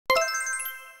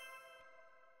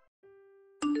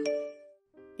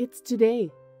It's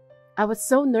today. I was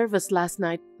so nervous last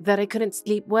night that I couldn't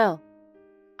sleep well.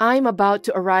 I'm about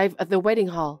to arrive at the wedding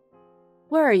hall.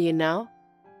 Where are you now?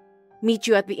 Meet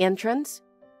you at the entrance?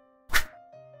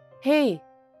 Hey,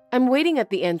 I'm waiting at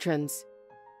the entrance.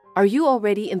 Are you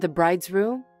already in the bride's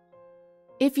room?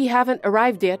 If you haven't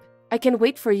arrived yet, I can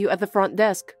wait for you at the front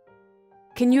desk.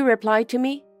 Can you reply to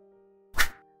me?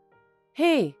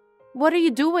 Hey, what are you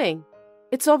doing?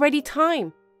 It's already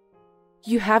time.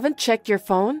 You haven't checked your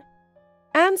phone?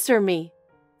 Answer me.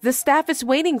 The staff is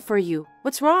waiting for you.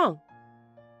 What's wrong?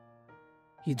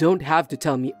 You don't have to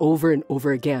tell me over and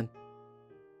over again.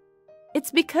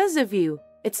 It's because of you.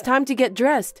 It's time to get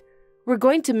dressed. We're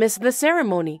going to miss the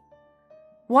ceremony.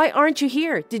 Why aren't you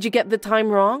here? Did you get the time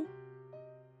wrong?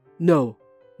 No,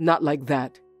 not like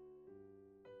that.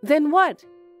 Then what?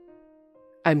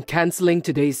 I'm canceling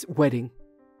today's wedding.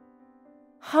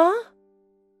 Huh?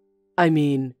 I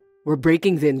mean, we're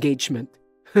breaking the engagement.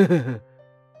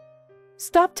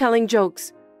 Stop telling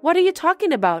jokes. What are you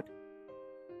talking about?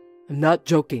 I'm not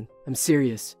joking. I'm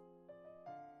serious.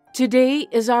 Today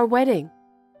is our wedding.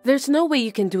 There's no way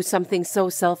you can do something so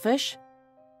selfish.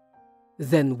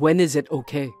 Then when is it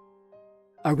okay?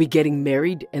 Are we getting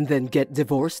married and then get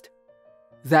divorced?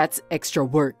 That's extra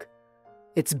work.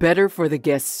 It's better for the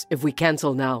guests if we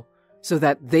cancel now, so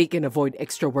that they can avoid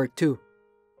extra work too.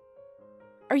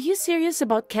 Are you serious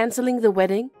about canceling the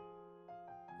wedding?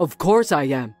 Of course I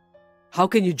am. How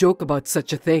can you joke about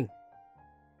such a thing?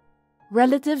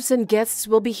 Relatives and guests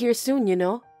will be here soon, you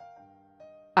know.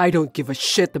 I don't give a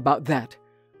shit about that.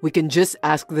 We can just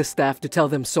ask the staff to tell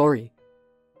them sorry.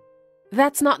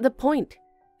 That's not the point.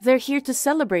 They're here to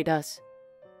celebrate us.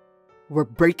 We're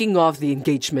breaking off the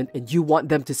engagement and you want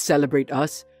them to celebrate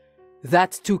us?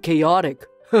 That's too chaotic.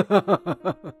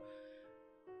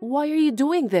 Why are you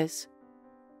doing this?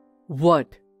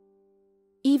 What?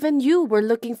 Even you were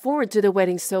looking forward to the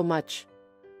wedding so much.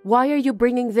 Why are you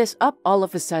bringing this up all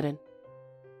of a sudden?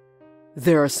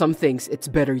 There are some things it's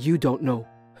better you don't know.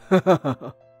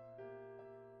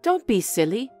 Don't be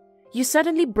silly. You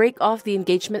suddenly break off the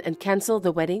engagement and cancel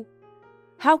the wedding?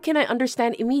 How can I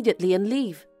understand immediately and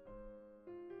leave?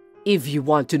 If you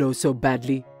want to know so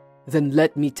badly, then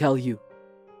let me tell you.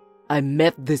 I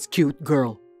met this cute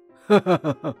girl.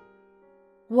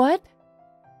 What?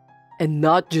 And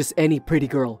not just any pretty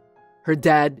girl. Her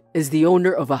dad is the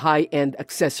owner of a high-end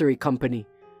accessory company.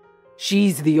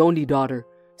 She's the only daughter,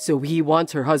 so he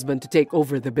wants her husband to take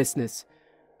over the business.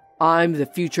 I'm the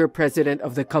future president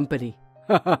of the company.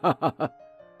 The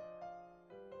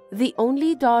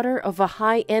only daughter of a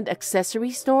high-end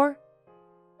accessory store?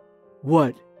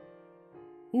 What?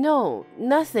 No,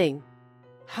 nothing.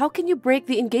 How can you break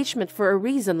the engagement for a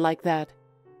reason like that?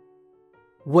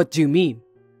 What do you mean?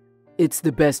 It's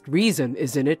the best reason,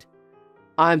 isn't it?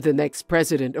 I'm the next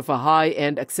president of a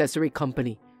high-end accessory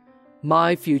company.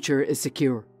 My future is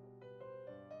secure.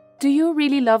 Do you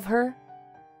really love her?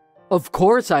 Of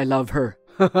course I love her.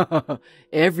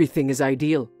 Everything is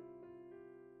ideal.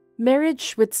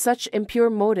 Marriage with such impure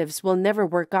motives will never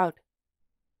work out.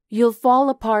 You'll fall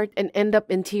apart and end up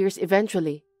in tears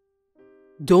eventually.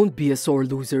 Don't be a sore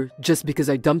loser just because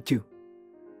I dumped you.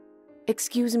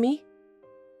 Excuse me?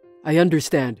 I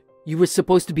understand. You were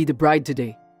supposed to be the bride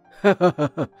today.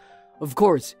 Of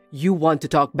course, you want to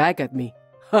talk back at me.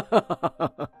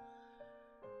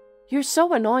 You're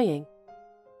so annoying.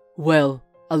 Well,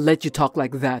 I'll let you talk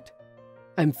like that.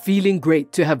 I'm feeling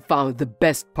great to have found the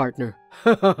best partner.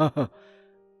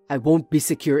 I won't be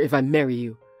secure if I marry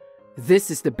you.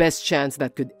 This is the best chance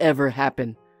that could ever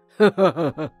happen.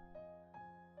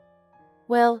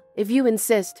 Well, if you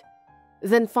insist,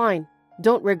 then fine.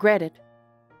 Don't regret it.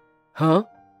 Huh?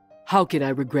 How can I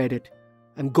regret it?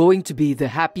 I'm going to be the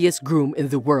happiest groom in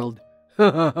the world.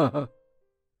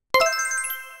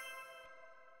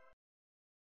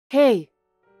 Hey,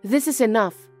 this is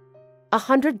enough.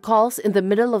 100 calls in the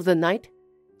middle of the night?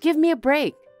 Give me a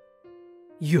break.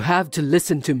 You have to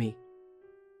listen to me.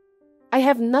 I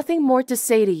have nothing more to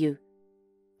say to you.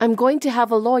 I'm going to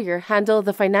have a lawyer handle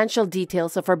the financial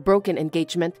details of our broken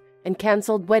engagement and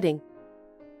cancelled wedding.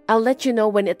 I'll let you know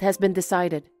when it has been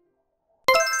decided.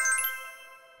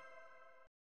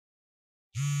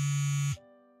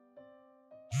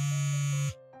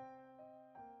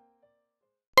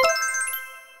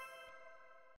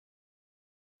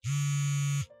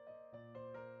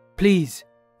 Please,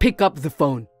 pick up the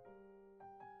phone.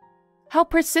 How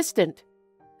persistent.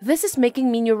 This is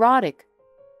making me neurotic.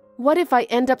 What if I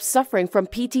end up suffering from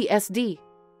PTSD?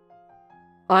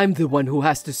 I'm the one who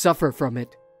has to suffer from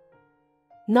it.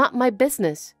 Not my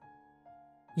business.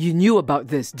 You knew about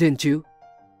this, didn't you?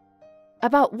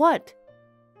 About what?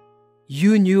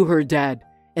 You knew her dad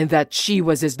and that she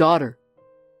was his daughter.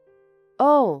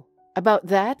 Oh, about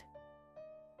that?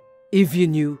 If you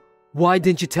knew, why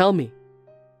didn't you tell me?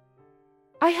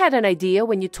 I had an idea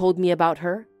when you told me about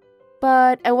her,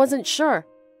 but I wasn't sure.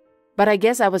 But I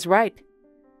guess I was right.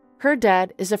 Her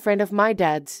dad is a friend of my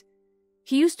dad's.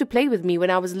 He used to play with me when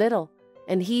I was little,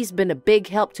 and he's been a big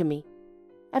help to me.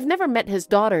 I've never met his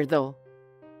daughter, though.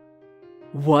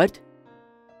 What?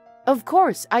 Of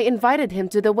course, I invited him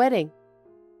to the wedding.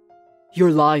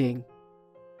 You're lying.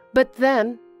 But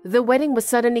then, the wedding was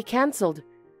suddenly cancelled,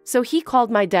 so he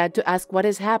called my dad to ask what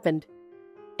has happened.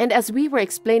 And as we were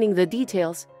explaining the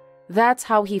details, that's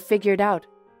how he figured out.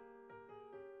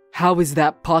 How is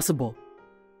that possible?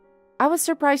 I was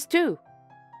surprised too.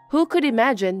 Who could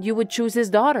imagine you would choose his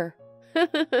daughter?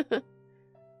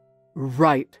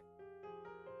 Right.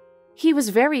 He was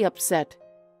very upset.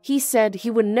 He said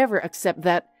he would never accept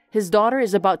that his daughter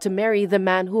is about to marry the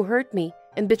man who hurt me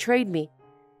and betrayed me.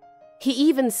 He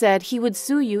even said he would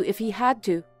sue you if he had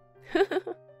to.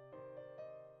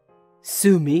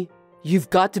 Sue me? You've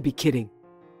got to be kidding.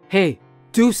 Hey,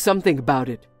 do something about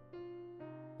it.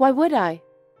 Why would I?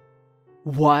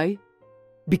 Why?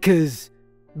 Because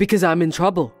I'm in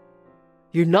trouble.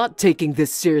 You're not taking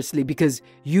this seriously because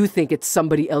you think it's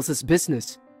somebody else's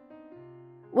business.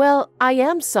 Well, I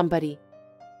am somebody.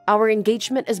 Our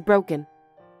engagement is broken.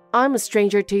 I'm a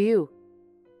stranger to you.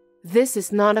 This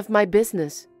is none of my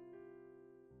business.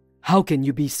 How can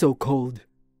you be so cold?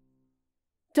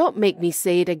 Don't make me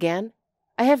say it again.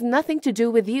 I have nothing to do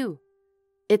with you.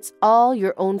 It's all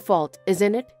your own fault,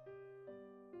 isn't it?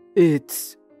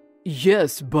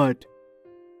 Yes, but...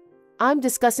 I'm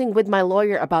discussing with my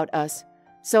lawyer about us,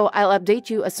 so I'll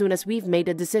update you as soon as we've made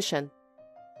a decision.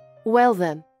 Well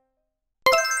then.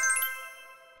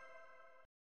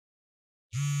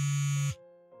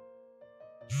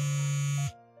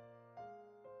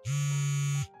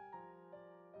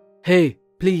 Hey,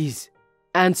 please,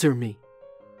 answer me.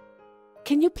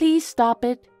 Can you please stop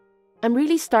it? I'm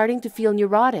really starting to feel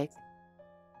neurotic.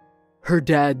 Her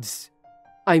dad's...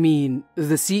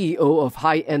 the CEO of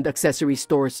high-end accessory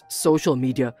store's social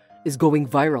media is going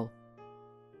viral.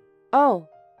 Oh.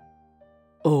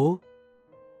 Oh?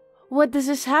 What does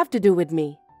this have to do with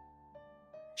me?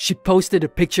 She posted a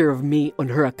picture of me on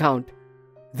her account,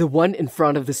 the one in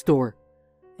front of the store,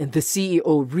 and the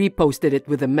CEO reposted it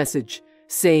with a message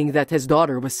saying that his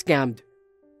daughter was scammed.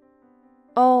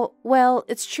 Oh, well,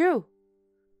 it's true.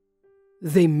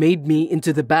 They made me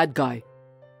into the bad guy.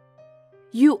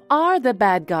 You are the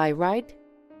bad guy, right?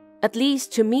 At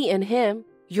least to me and him,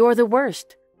 you're the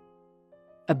worst.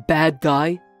 A bad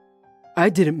guy? I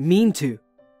didn't mean to.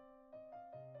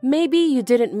 Maybe you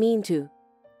didn't mean to,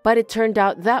 but it turned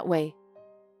out that way.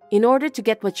 In order to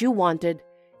get what you wanted,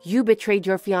 you betrayed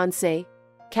your fiancé,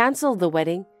 canceled the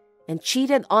wedding, and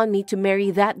cheated on me to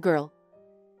marry that girl.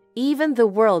 Even the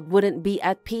world wouldn't be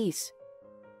at peace.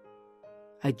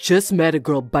 I just met a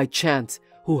girl by chance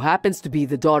who happens to be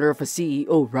the daughter of a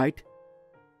CEO, right?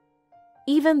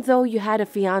 Even though you had a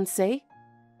fiancé?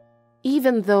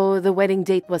 Even though the wedding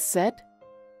date was set?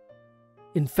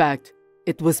 In fact,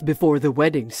 it was before the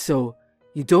wedding, so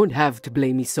you don't have to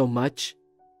blame me so much.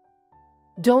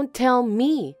 Don't tell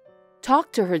me.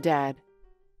 Talk to her dad.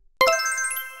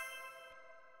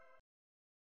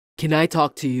 Can I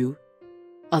talk to you?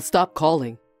 I'll stop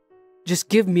calling. Just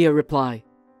give me a reply.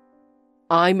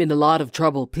 I'm in a lot of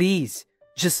trouble, please.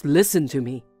 Just listen to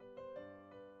me.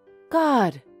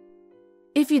 God,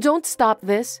 if you don't stop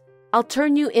this, I'll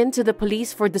turn you in to the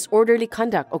police for disorderly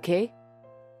conduct, okay?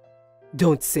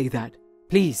 Don't say that.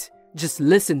 Please, just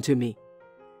listen to me.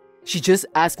 She just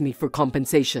asked me for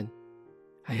compensation.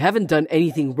 I haven't done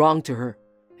anything wrong to her,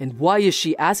 and why is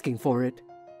she asking for it?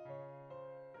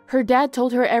 Her dad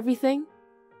told her everything?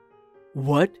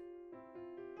 What?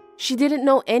 She didn't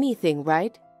know anything,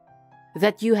 right?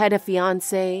 That you had a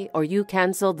fiancé or you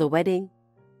canceled the wedding.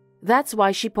 That's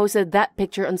why she posted that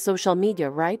picture on social media,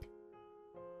 right?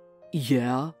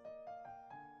 Yeah.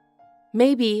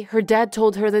 Maybe her dad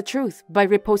told her the truth by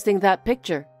reposting that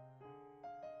picture.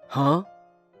 Huh?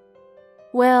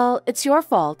 Well, it's your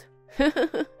fault.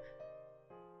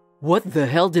 What the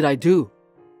hell did I do?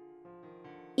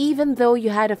 Even though you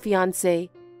had a fiancé,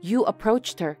 you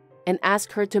approached her and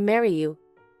asked her to marry you.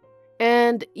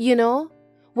 And,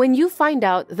 when you find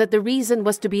out that the reason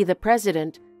was to be the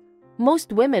president,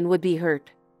 most women would be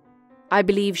hurt. I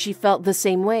believe she felt the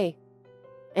same way.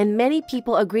 And many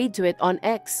people agreed to it on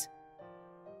X.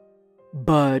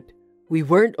 But we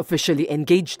weren't officially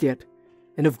engaged yet.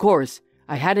 And of course,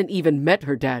 I hadn't even met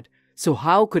her dad, so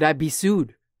how could I be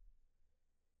sued?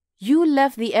 You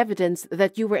left the evidence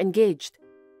that you were engaged.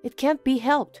 It can't be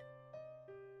helped.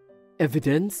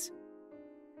 Evidence?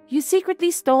 You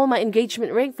secretly stole my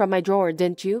engagement ring from my drawer,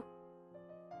 didn't you?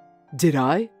 Did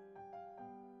I?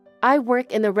 I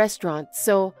work in a restaurant,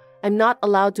 so I'm not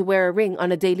allowed to wear a ring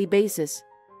on a daily basis.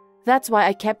 That's why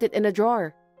I kept it in a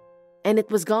drawer. And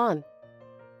it was gone.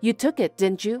 You took it,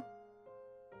 didn't you?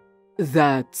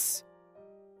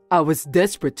 I was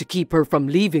desperate to keep her from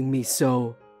leaving me,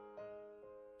 so...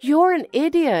 You're an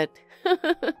idiot.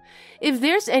 If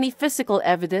there's any physical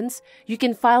evidence, you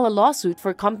can file a lawsuit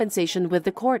for compensation with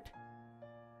the court.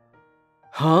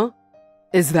 Huh?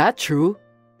 Is that true?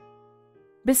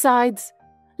 Besides,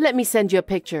 let me send you a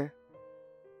picture.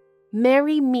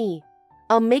 Marry me.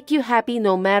 I'll make you happy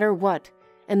no matter what,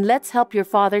 and let's help your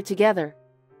father together.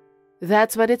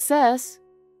 That's what it says.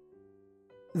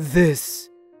 These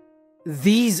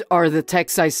are the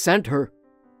texts I sent her.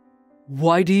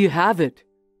 Why do you have it?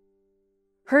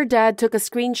 Her dad took a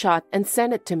screenshot and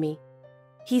sent it to me.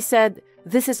 He said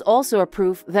this is also a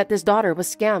proof that his daughter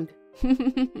was scammed.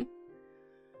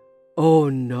 Oh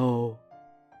no.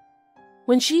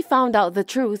 When she found out the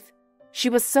truth, she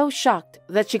was so shocked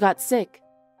that she got sick.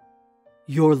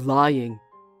 You're lying.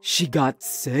 She got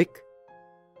sick?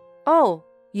 Oh,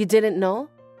 you didn't know?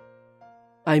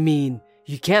 I mean,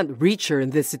 you can't reach her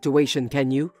in this situation,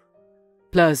 can you?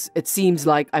 Plus, it seems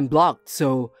like I'm blocked,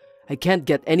 so I can't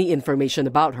get any information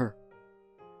about her.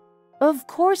 Of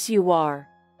course you are.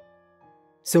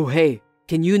 So hey,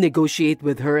 can you negotiate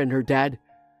with her and her dad?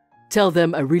 Tell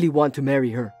them I really want to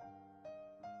marry her.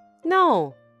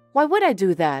 No, why would I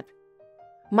do that?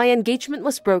 My engagement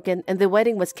was broken and the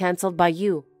wedding was cancelled by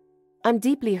you. I'm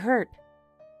deeply hurt.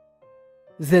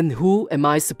 Then who am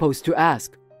I supposed to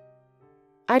ask?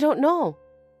 I don't know.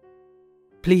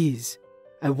 Please,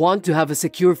 I want to have a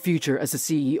secure future as a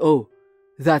CEO.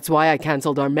 That's why I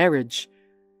cancelled our marriage.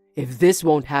 If this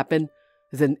won't happen,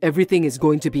 then everything is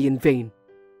going to be in vain.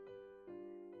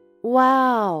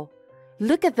 Wow,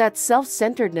 look at that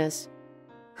self-centeredness.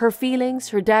 Her feelings,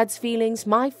 her dad's feelings,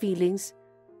 my feelings.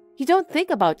 You don't think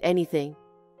about anything.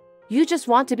 You just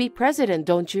want to be president,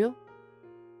 don't you?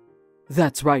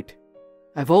 That's right.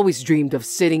 I've always dreamed of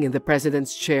sitting in the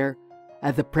president's chair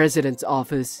at the president's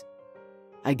office.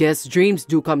 I guess dreams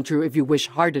do come true if you wish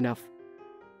hard enough.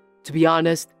 To be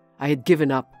honest, I had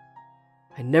given up.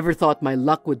 I never thought my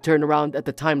luck would turn around at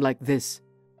a time like this.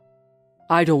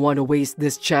 I don't want to waste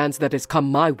this chance that has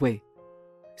come my way.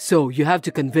 So you have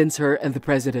to convince her and the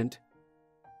president.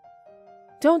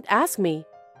 Don't ask me.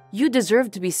 You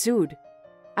deserve to be sued.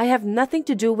 I have nothing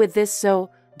to do with this, so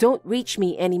don't reach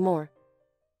me anymore.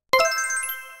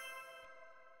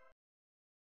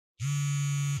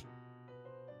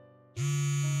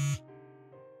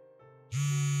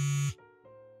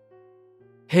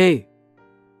 Hey,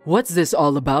 what's this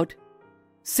all about?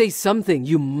 Say something,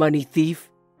 you money thief.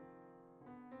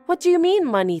 What do you mean,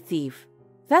 money thief?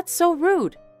 That's so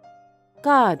rude.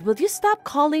 God, will you stop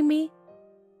calling me?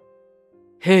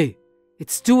 Hey,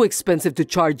 it's too expensive to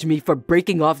charge me for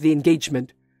breaking off the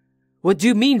engagement. What do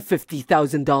you mean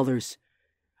 $50,000?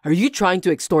 Are you trying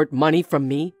to extort money from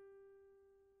me?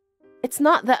 It's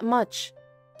not that much.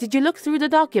 Did you look through the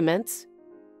documents?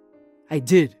 I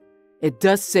did. It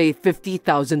does say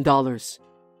 $50,000.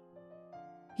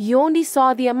 You only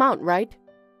saw the amount, right?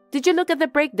 Did you look at the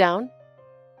breakdown?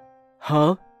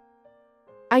 Huh?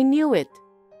 I knew it.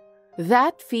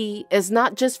 That fee is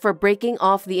not just for breaking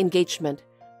off the engagement,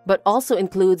 but also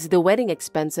includes the wedding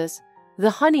expenses, the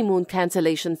honeymoon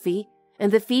cancellation fee,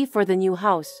 and the fee for the new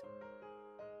house.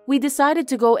 We decided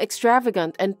to go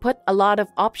extravagant and put a lot of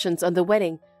options on the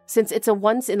wedding since it's a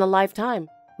once-in-a-lifetime,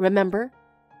 remember?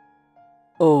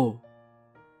 Oh.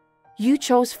 You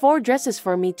chose 4 dresses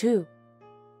for me too.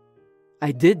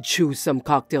 I did choose some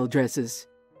cocktail dresses.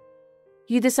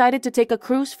 You decided to take a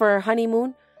cruise for our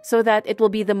honeymoon so that it will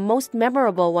be the most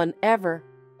memorable one ever.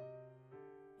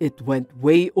 It went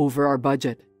way over our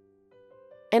budget.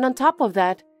 And on top of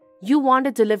that, you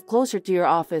wanted to live closer to your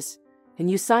office, and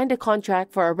you signed a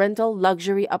contract for a rental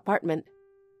luxury apartment.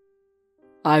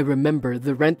 I remember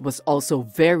the rent was also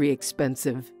very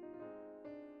expensive.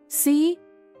 See?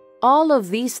 All of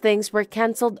these things were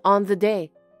cancelled on the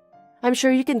day. I'm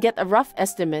sure you can get a rough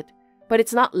estimate, but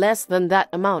it's not less than that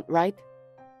amount, right?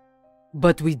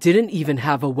 But we didn't even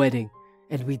have a wedding,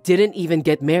 and we didn't even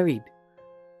get married.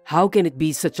 How can it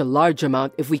be such a large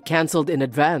amount if we cancelled in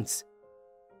advance?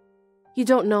 You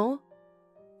don't know?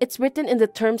 It's written in the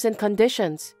terms and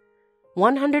conditions.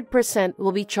 100%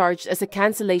 will be charged as a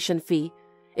cancellation fee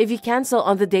if you cancel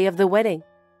on the day of the wedding.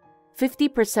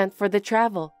 50% for the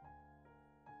travel.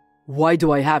 Why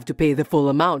do I have to pay the full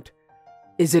amount?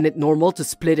 Isn't it normal to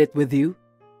split it with you?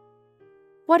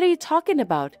 What are you talking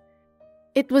about?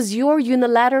 It was your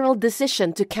unilateral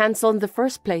decision to cancel in the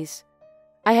first place.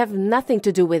 I have nothing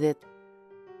to do with it.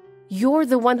 You're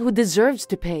the one who deserves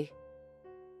to pay.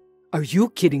 Are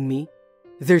you kidding me?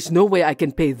 There's no way I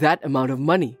can pay that amount of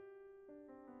money.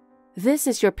 This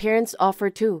is your parents' offer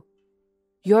too.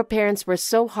 Your parents were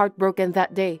so heartbroken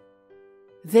that day.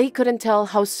 They couldn't tell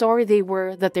how sorry they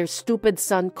were that their stupid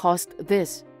son caused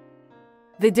this.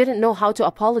 They didn't know how to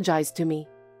apologize to me.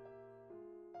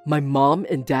 My mom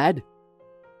and dad?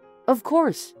 Of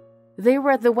course. They were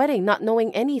at the wedding not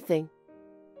knowing anything.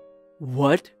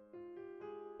 What?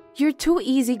 You're too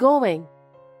easygoing.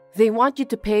 They want you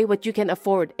to pay what you can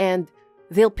afford and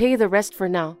they'll pay the rest for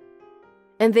now.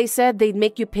 And they said they'd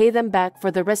make you pay them back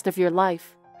for the rest of your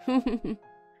life.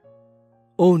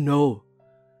 Oh no.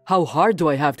 How hard do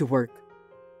I have to work?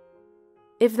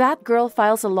 If that girl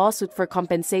files a lawsuit for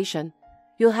compensation,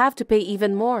 you'll have to pay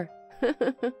even more.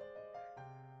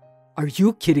 Are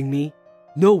you kidding me?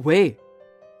 No way.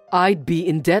 I'd be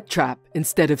in debt trap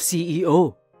instead of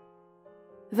CEO.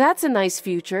 That's a nice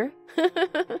future.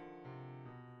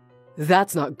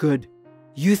 That's not good.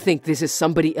 You think this is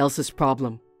somebody else's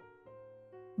problem.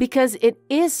 Because it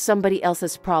is somebody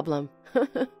else's problem.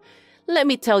 Let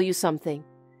me tell you something.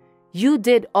 You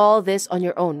did all this on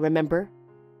your own, remember?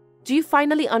 Do you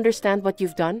finally understand what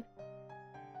you've done?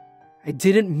 I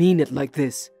didn't mean it like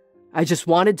this. I just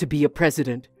wanted to be a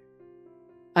president.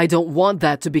 I don't want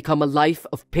that to become a life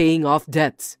of paying off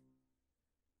debts.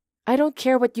 I don't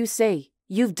care what you say.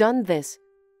 You've done this.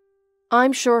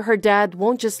 I'm sure her dad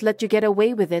won't just let you get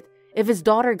away with it if his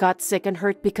daughter got sick and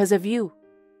hurt because of you.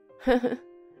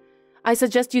 I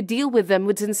suggest you deal with them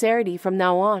with sincerity from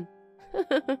now on.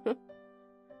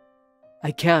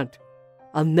 I can't.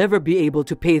 I'll never be able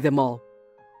to pay them all.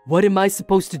 What am I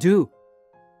supposed to do?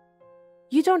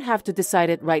 You don't have to decide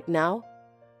it right now.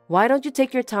 Why don't you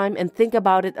take your time and think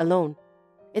about it alone?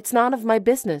 It's none of my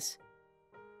business.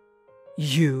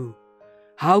 You.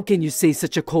 How can you say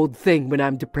such a cold thing when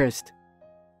I'm depressed?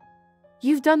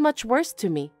 You've done much worse to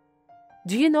me.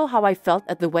 Do you know how I felt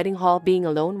at the wedding hall being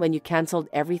alone when you canceled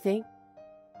everything?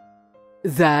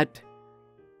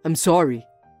 I'm sorry.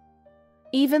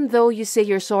 Even though you say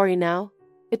you're sorry now,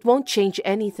 it won't change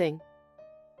anything.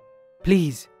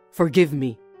 Please, forgive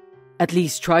me. At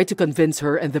least try to convince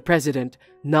her and the president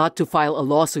not to file a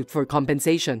lawsuit for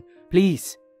compensation.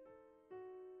 Please.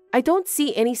 I don't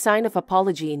see any sign of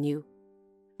apology in you.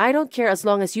 I don't care as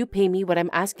long as you pay me what I'm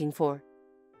asking for.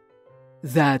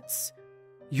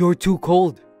 You're too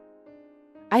cold.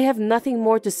 I have nothing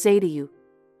more to say to you.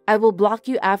 I will block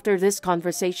you after this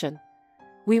conversation.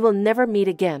 We will never meet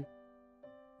again.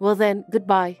 Well then,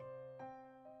 goodbye.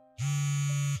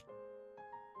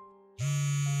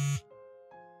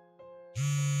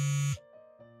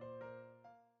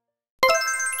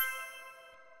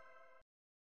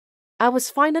 I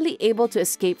was finally able to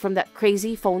escape from that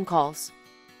crazy phone calls.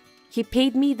 He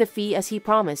paid me the fee as he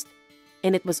promised,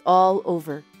 and it was all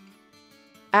over.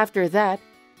 After that,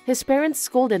 his parents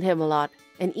scolded him a lot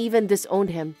and even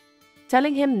disowned him,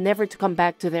 telling him never to come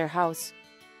back to their house.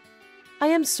 I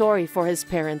am sorry for his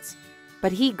parents,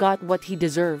 but he got what he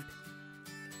deserved.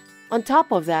 On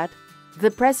top of that,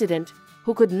 the president,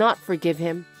 who could not forgive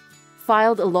him,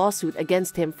 filed a lawsuit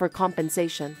against him for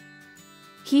compensation.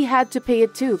 He had to pay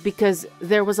it too because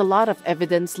there was a lot of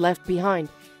evidence left behind.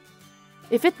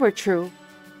 If it were true,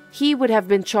 he would have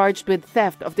been charged with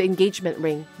theft of the engagement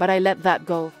ring, but I let that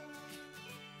go.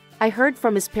 I heard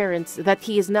from his parents that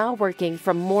he is now working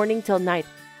from morning till night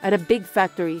at a big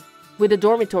factory with a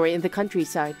dormitory in the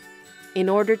countryside in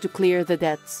order to clear the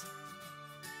debts.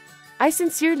 I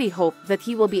sincerely hope that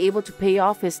he will be able to pay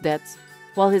off his debts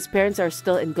while his parents are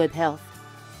still in good health.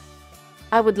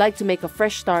 I would like to make a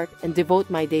fresh start and devote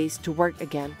my days to work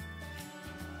again.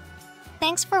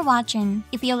 Thanks for watching.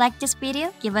 If you liked this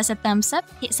video, give us a thumbs up,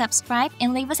 hit subscribe,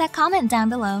 and leave us a comment down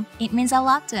below. It means a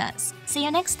lot to us. See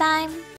you next time!